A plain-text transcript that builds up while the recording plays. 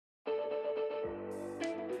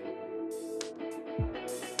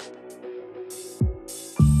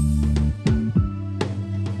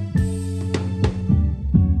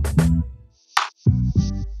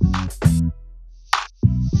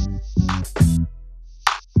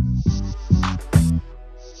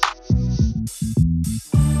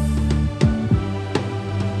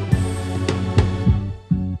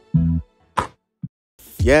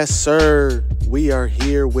Yes, sir. We are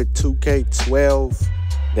here with 2K12.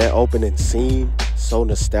 That opening scene, so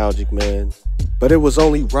nostalgic, man. But it was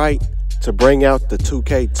only right to bring out the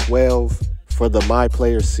 2K12 for the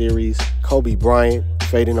MyPlayer series. Kobe Bryant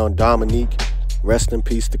fading on Dominique. Rest in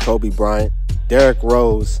peace to Kobe Bryant. Derrick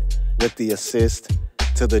Rose with the assist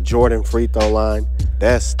to the Jordan free throw line.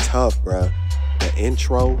 That's tough, bruh. The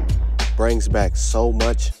intro brings back so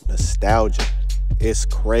much nostalgia. It's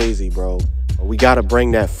crazy, bro. We gotta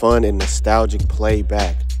bring that fun and nostalgic play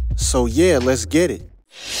back. So yeah, let's get it.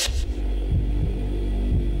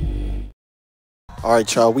 All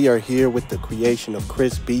right, y'all, we are here with the creation of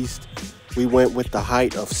Chris Beast. We went with the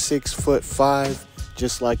height of 6'5",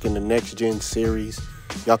 just like in the Next Gen series.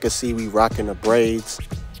 Y'all can see we rocking the braids.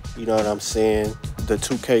 You know what I'm saying? The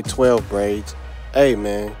 2K12 braids. Hey,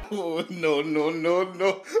 man. Oh, no.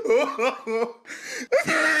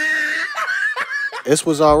 This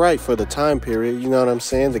was all right for the time period, you know what I'm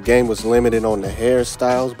saying? The game was limited on the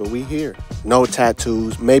hairstyles, but we here. No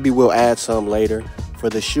tattoos. Maybe we'll add some later. For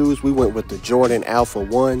the shoes, we went with the Jordan Alpha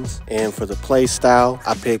 1s. And for the play style,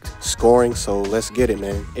 I picked scoring, so let's get it,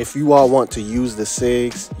 man. If you all want to use the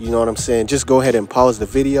SIGs, you know what I'm saying, just go ahead and pause the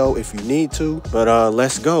video if you need to. But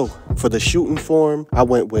let's go. For the shooting form, I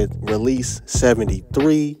went with release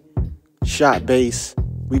 73. Shot base,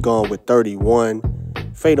 we going with 31.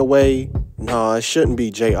 Fade away, no, it shouldn't be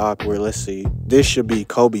Jay Awkward. Let's see. This should be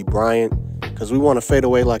Kobe Bryant, because we want to fade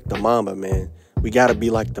away like the Mamba, man. We got to be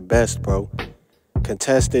like the best, bro.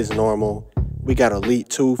 Contest is normal. We got Elite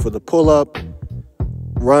 2 for the pull-up.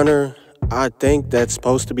 Runner, I think that's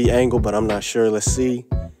supposed to be angle, but I'm not sure. Let's see.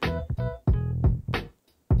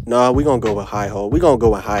 No, we're going to go with high hold. We're going to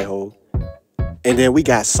go with high hold. And then we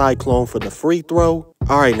got Cyclone for the free throw.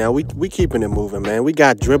 All right, now we keeping it moving, man. We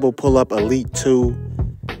got dribble pull-up Elite 2.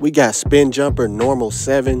 We got spin jumper, normal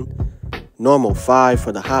 7, normal 5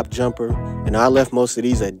 for the hop jumper. And I left most of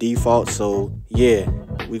these at default, so yeah,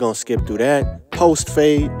 we gonna skip through that. Post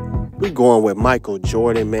fade, we going with Michael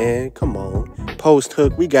Jordan, man. Come on. Post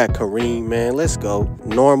hook, we got Kareem, man. Let's go.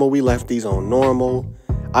 Normal, we left these on normal.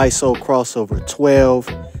 ISO crossover 12.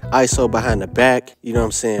 ISO behind the back, you know what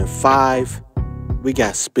I'm saying, 5. We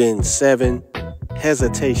got spin 7.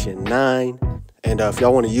 Hesitation 9. And if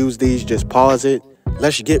y'all want to use these, just pause it.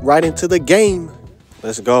 Let's get right into the game.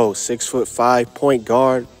 Let's go. 6'5" point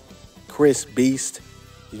guard, Chris Beast.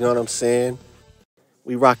 You know what I'm saying?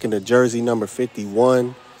 We rocking the jersey number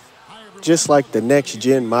 51. Just like the Next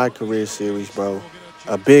Gen My Career series, bro.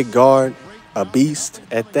 A big guard, a beast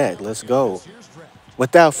at that. Let's go.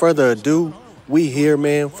 Without further ado, we here,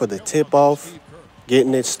 man, for the tip-off.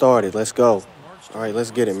 Getting it started. Let's go. All right, let's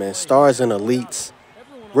get it, man. Stars and Elites.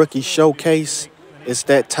 Rookie Showcase. It's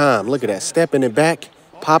that time. Look at that. Stepping it back.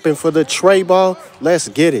 Popping for the tray ball. Let's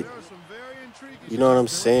get it. You know what I'm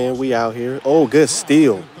saying? We out here. Oh, good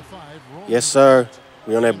steal. Yes, sir.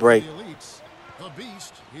 We on that break.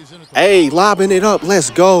 Hey, lobbing it up.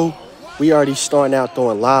 Let's go. We already starting out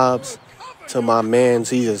throwing lobs to my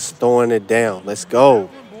mans. He just throwing it down. Let's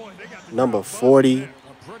go. Number 40.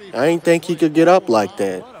 I ain't think he could get up like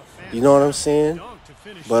that. You know what I'm saying?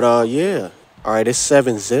 But, yeah. All right, it's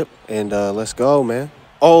 7 zip, and let's go, man.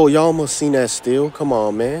 Oh, y'all almost seen that steal. Come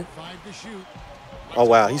on, man. Oh,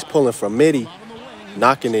 wow, he's pulling from midi,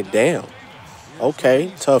 knocking it down.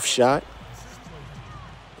 Okay, tough shot.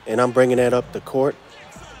 And I'm bringing that up the court.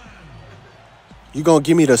 You gonna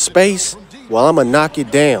give me the space? Well, I'm gonna knock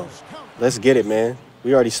it down. Let's get it, man.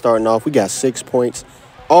 We already starting off. We got 6 points.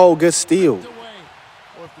 Oh, good steal.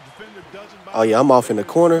 Oh, yeah, I'm off in the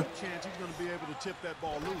corner.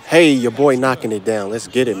 Hey, your boy knocking it down. Let's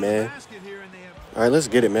get it, man. All right, let's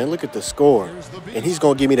get it, man. Look at the score. And he's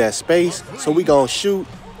going to give me that space, so we going to shoot.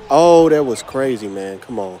 Oh, that was crazy, man.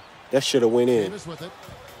 Come on. That should have went in.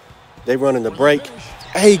 They running the break.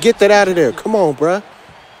 Hey, get that out of there. Come on, bruh.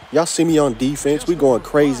 Y'all see me on defense. We going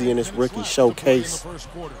crazy in this rookie showcase.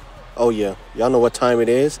 Oh, yeah. Y'all know what time it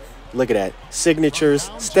is. Look at that.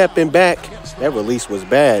 Signatures, stepping back. That release was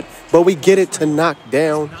bad, but we get it to knock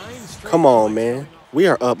down. Come on, man. We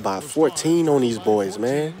are up by 14 on these boys,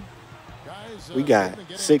 man. We got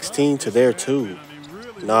 16 to their 2.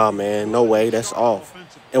 Nah, man, no way. That's off.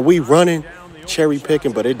 And we running, cherry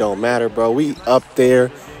picking, but it don't matter, bro. We up there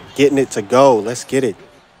getting it to go. Let's get it.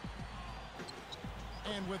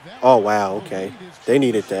 Oh, wow, okay. They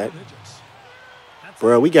needed that.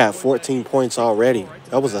 Bro, we got 14 points already.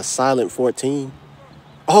 That was a silent 14.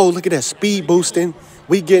 Oh, look at that speed boosting.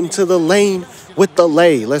 We getting to the lane with the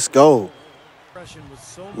lay. Let's go.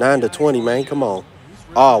 9 to 20, man. Come on.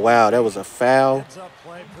 Oh, wow. That was a foul.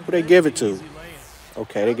 Who they give it to?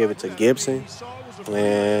 Okay, they gave it to Gibson.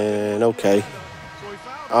 And okay.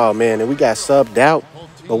 Oh, man, and we got subbed out,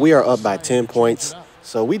 but we are up by 10 points.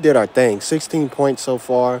 So we did our thing. 16 points so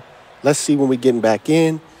far. Let's see when we getting back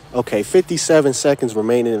in. Okay, 57 seconds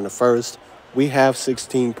remaining in the first. We have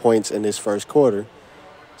 16 points in this first quarter.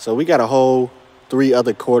 So we got a whole 3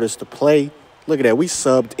 other quarters to play. Look at that. We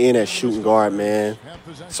subbed in at shooting guard, man.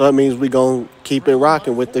 So that means we going to keep it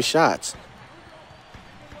rocking with the shots.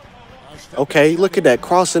 Okay, look at that.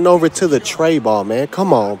 Crossing over to the tray ball, man.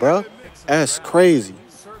 Come on, bro. That's crazy.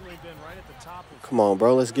 Come on,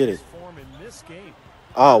 bro. Let's get it.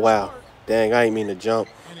 Oh, wow. Dang, I ain't mean to jump.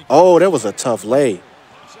 Oh, that was a tough lay.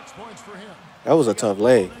 That was a tough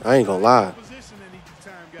lay. I ain't gonna lie.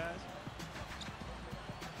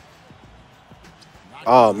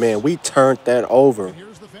 Oh, man, we turned that over.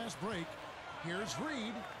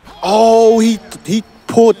 Oh, he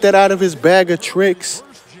pulled that out of his bag of tricks.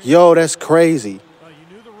 Yo, that's crazy.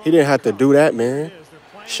 He didn't have to do that, man.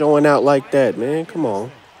 Showing out like that, man. Come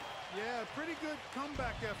on.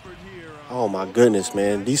 Oh, my goodness,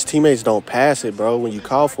 man. These teammates don't pass it, bro, when you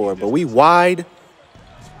call for it. But we wide.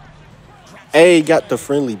 Hey, got the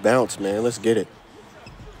friendly bounce, man. Let's get it.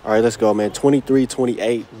 All right, let's go, man.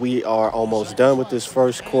 23-28. We are almost done with this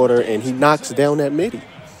first quarter, and he knocks down that midi.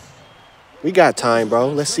 We got time, bro.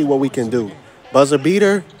 Let's see what we can do. Buzzer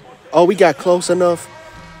beater. Oh, we got close enough.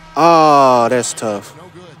 Oh, that's tough.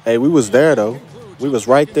 Hey, we was there, though. We was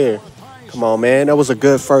right there. Come on, man. That was a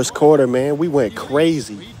good first quarter, man. We went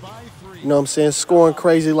crazy. You know what I'm saying? Scoring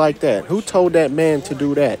crazy like that. Who told that man to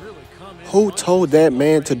do that? Who told that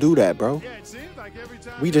man to do that, bro?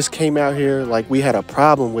 We just came out here like we had a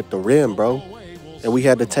problem with the rim, bro. And we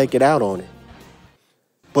had to take it out on it.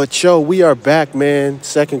 But, yo, we are back, man.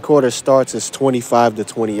 Second quarter starts. It's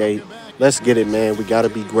 25-28. Let's get it, man. We got to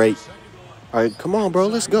be great. All right, come on, bro.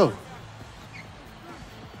 Let's go.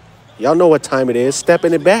 Y'all know what time it is.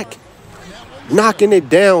 Stepping it back. Knocking it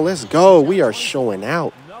down. Let's go. We are showing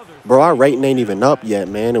out. Bro, our rating ain't even up yet,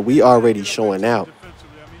 man, and we already showing out.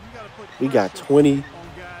 We got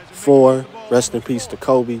 24. Rest in peace to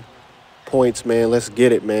Kobe. Points, man. Let's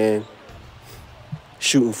get it, man.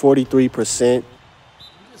 Shooting 43%.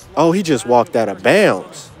 Oh, he just walked out of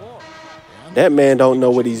bounds. That man don't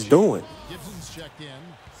know what he's doing.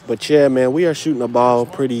 But, yeah, man, we are shooting the ball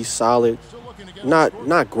pretty solid.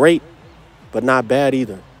 Not great, but not bad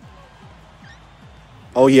either.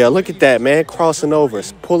 Oh, yeah, look at that, man. Crossing over,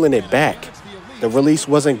 pulling it back. The release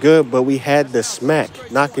wasn't good, but we had the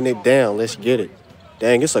smack. Knocking it down. Let's get it.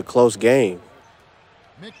 Dang, it's a close game.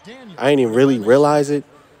 I ain't even really realize it.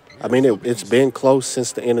 I mean, it's been close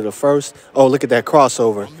since the end of the first. Oh, look at that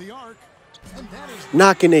crossover.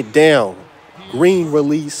 Knocking it down. Green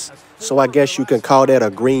release. So I guess you can call that a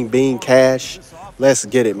green bean cash. Let's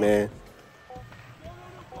get it, man.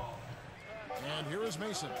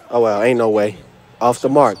 Oh, well, ain't no way. Off the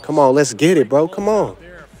mark. Come on, let's get it, bro. Come on.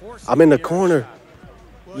 I'm in the corner.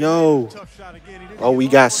 Yo. Oh, we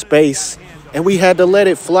got space. And we had to let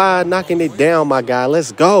it fly, knocking it down, my guy.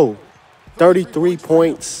 Let's go. 33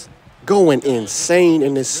 points. Going insane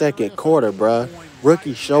in this second quarter, bruh.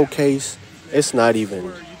 Rookie showcase. It's not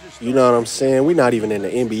even, you know what I'm saying? We're not even in the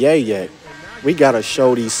NBA yet. We got to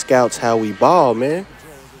show these scouts how we ball, man.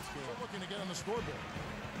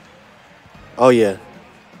 Oh, yeah.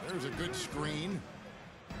 There's a good screen.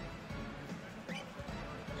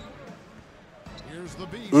 Here's the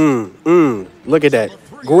beast. Look at that.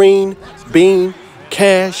 Green, bean,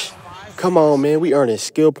 cash. Come on, man. We earning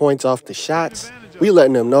skill points off the shots. We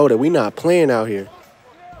letting them know that we not playing out here.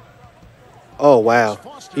 Oh, wow.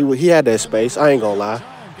 He had that space. I ain't gonna lie.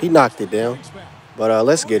 He knocked it down. But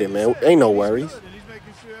let's get it, man. Ain't no worries.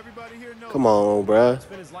 Come on, bruh.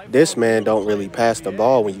 This man don't really pass the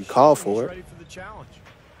ball when you call for it.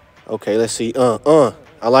 Okay, let's see.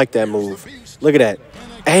 I like that move. Look at that.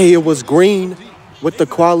 Hey, it was green with the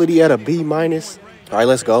quality at a B-. All right,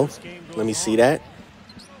 let's go. Let me see that.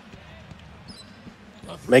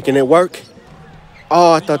 Making it work.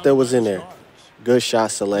 Oh, I thought that was in there. Good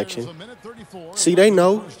shot selection. See, they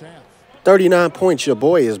know. 39 points, your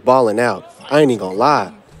boy is balling out. I ain't even gonna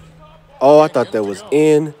lie. Oh, I thought that was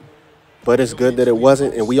in, but it's good that it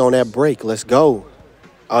wasn't, and we on that break. Let's go.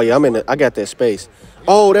 Oh, yeah, I got that space.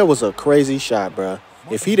 Oh, that was a crazy shot, bro.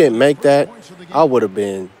 If he didn't make that, I would have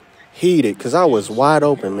been heated because I was wide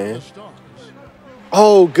open, man.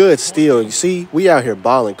 Oh, good steal. You see, we out here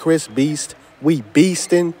balling. Chris Beast, we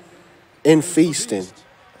beasting and feasting.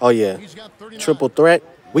 Oh, yeah. Triple threat.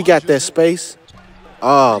 We got that space.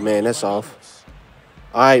 Oh, man, that's off.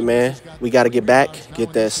 All right, man. We got to get back,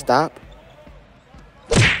 get that stop.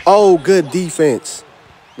 Oh, good defense.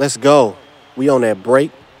 Let's go. We on that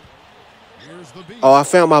break. Oh, I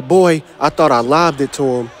found my boy. I thought I lobbed it to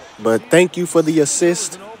him, but thank you for the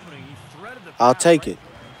assist. I'll take it.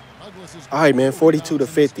 All right, man, 42 to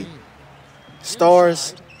 50.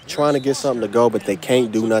 Stars trying to get something to go, but they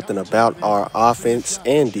can't do nothing about our offense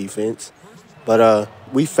and defense. But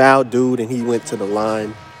we fouled dude, and he went to the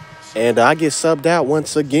line. And I get subbed out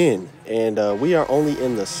once again. And we are only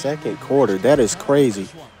in the second quarter. That is crazy.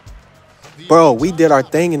 Bro, we did our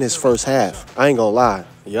thing in this first half. I ain't gonna lie.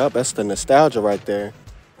 Yup, that's the nostalgia right there.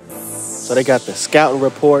 So they got the scouting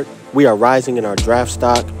report. We are rising in our draft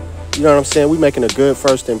stock. You know what I'm saying? We making a good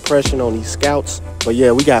first impression on these scouts. But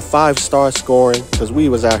yeah, we got 5-star scoring because we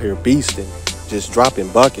was out here beasting, just dropping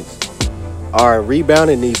buckets. Our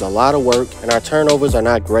rebounding needs a lot of work, and our turnovers are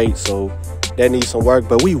not great, so that needs some work.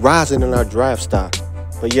 But we rising in our draft stock.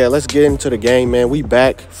 But yeah, let's get into the game, man. We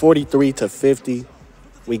back 43 to 50.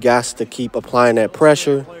 We got to keep applying that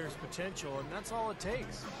pressure.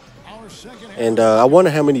 And I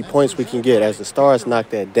wonder how many points we can get. As the Stars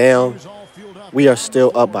knock that down, we are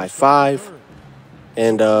still up by 5.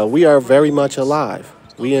 And we are very much alive.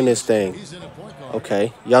 We in this thing.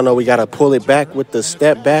 Okay, y'all know we got to pull it back with the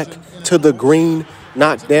step back to the green.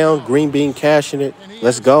 Knock down, green bean cashing it.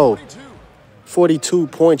 Let's go. 42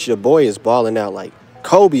 points. Your boy is balling out like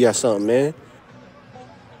Kobe or something, man.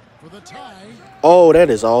 Oh, that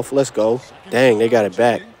is off. Let's go. Dang, they got it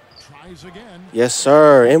back. Yes,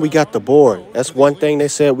 sir. And we got the board. That's one thing they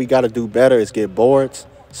said we got to do better is get boards.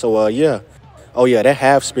 So, yeah. Oh, yeah, that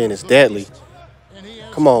half spin is deadly.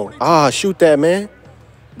 Come on. Ah, shoot that, man.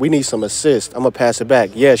 We need some assists. I'm going to pass it back.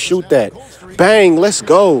 Yeah, shoot that. Bang, let's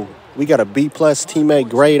go. We got a B-plus teammate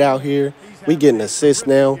grade out here. We getting assists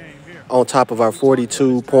now on top of our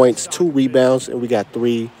 42 points, 2 rebounds, and we got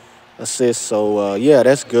 3 assists. So, yeah,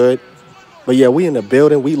 that's good. But, yeah, we in the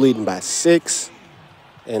building. We leading by 6.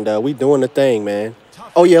 And we doing the thing, man.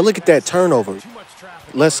 Oh, yeah, look at that turnover.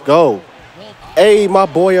 Let's go. Hey, my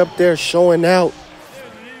boy up there showing out.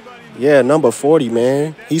 Yeah, number 40,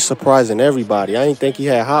 man. He's surprising everybody. I didn't think he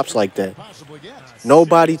had hops like that.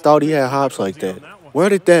 Nobody thought he had hops like that. Where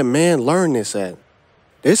did that man learn this at?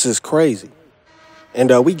 This is crazy.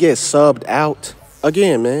 And we get subbed out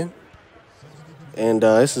again, man. And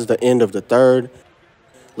this is the end of the third.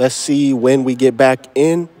 Let's see when we get back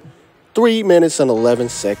in. 3 minutes and 11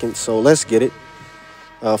 seconds, so let's get it.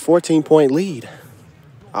 14-point lead.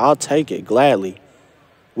 I'll take it gladly.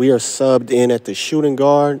 We are subbed in at the shooting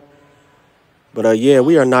guard. But, yeah,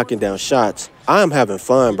 we are knocking down shots. I'm having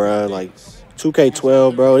fun, bro. Like,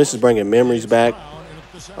 2K12, bro. This is bringing memories back.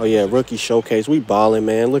 Oh, yeah, rookie showcase. We balling,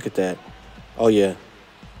 man. Look at that. Oh, yeah.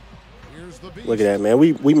 Look at that, man.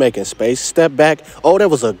 We making space. Step back. Oh, that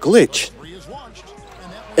was a glitch.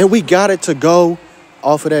 And we got it to go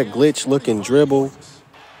off of that glitch-looking dribble.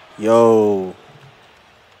 Yo.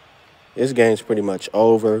 This game's pretty much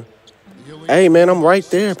over. Hey, man, I'm right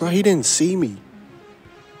there, bro. He didn't see me.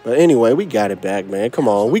 But anyway, we got it back, man. Come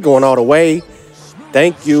on. We going all the way.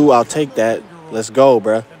 Thank you. I'll take that. Let's go,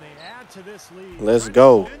 bro. Let's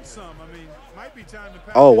go.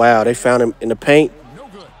 Oh, wow. They found him in the paint.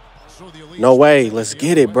 No way. Let's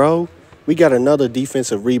get it, bro. We got another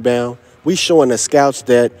defensive rebound. We showing the scouts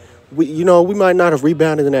that, we might not have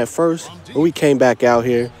rebounded in that first, but we came back out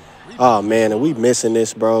here. Oh, man, and we missing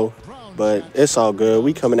this, bro. But it's all good.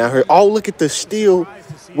 We coming out here. Oh, look at the steal.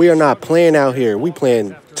 We are not playing out here. We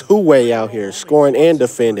playing two-way out here, scoring and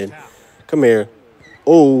defending. Come here.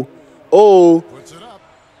 Oh, oh.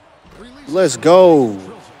 Let's go.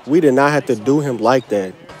 We did not have to do him like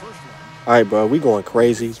that. All right, bro, we going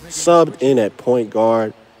crazy. Subbed in at point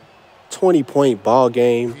guard. 20-point ball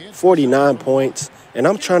game, 49 points. And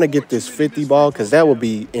I'm trying to get this 50 ball because that would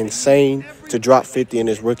be insane to drop 50 in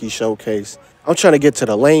this rookie showcase. I'm trying to get to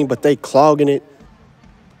the lane, but they clogging it.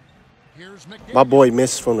 My boy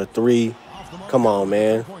missed from the 3. Come on,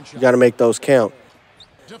 man. You got to make those count.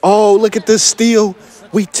 Oh, look at this steal.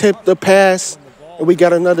 We tipped the pass, and we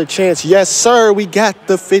got another chance. Yes, sir. We got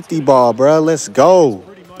the 50 ball, bro. Let's go.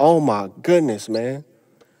 Oh, my goodness, man.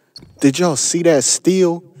 Did y'all see that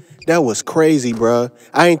steal? That was crazy, bro.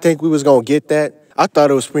 I didn't think we was going to get that. I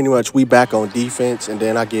thought it was pretty much we back on defense, and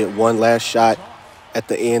then I get one last shot at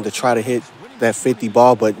the end to try to hit that 50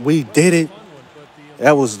 ball, but we did it.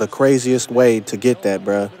 That was the craziest way to get that,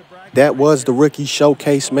 bro. That was the rookie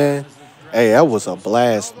showcase, man. Hey, that was a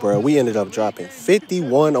blast, bro. We ended up dropping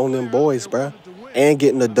 51 on them boys, bro, and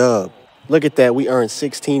getting the dub. Look at that. We earned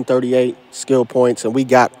 1638 skill points, and we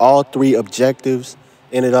got all 3 objectives.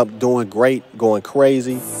 Ended up doing great, going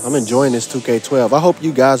crazy. I'm enjoying this 2K12. I hope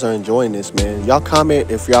you guys are enjoying this, man. Y'all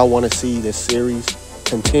comment if y'all want to see this series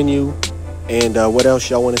continue and what else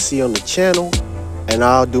y'all want to see on the channel. and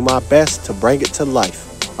I'll do my best to bring it to life.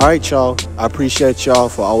 All right, y'all. I appreciate y'all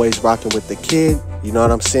for always rocking with the kid. You know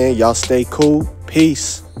what I'm saying? Y'all stay cool.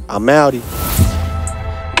 Peace. I'm outie.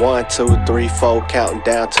 1, 2, 3, 4, counting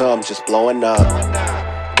down till I'm just blowing up.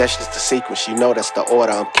 That's just the sequence, you know that's the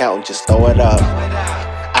order. I'm counting, just throw it up.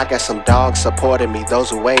 I got some dogs supporting me. Those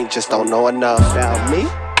who ain't just don't know enough. About me?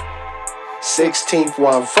 16th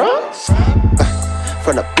one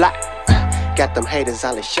from the block. Got them haters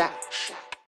all in shot.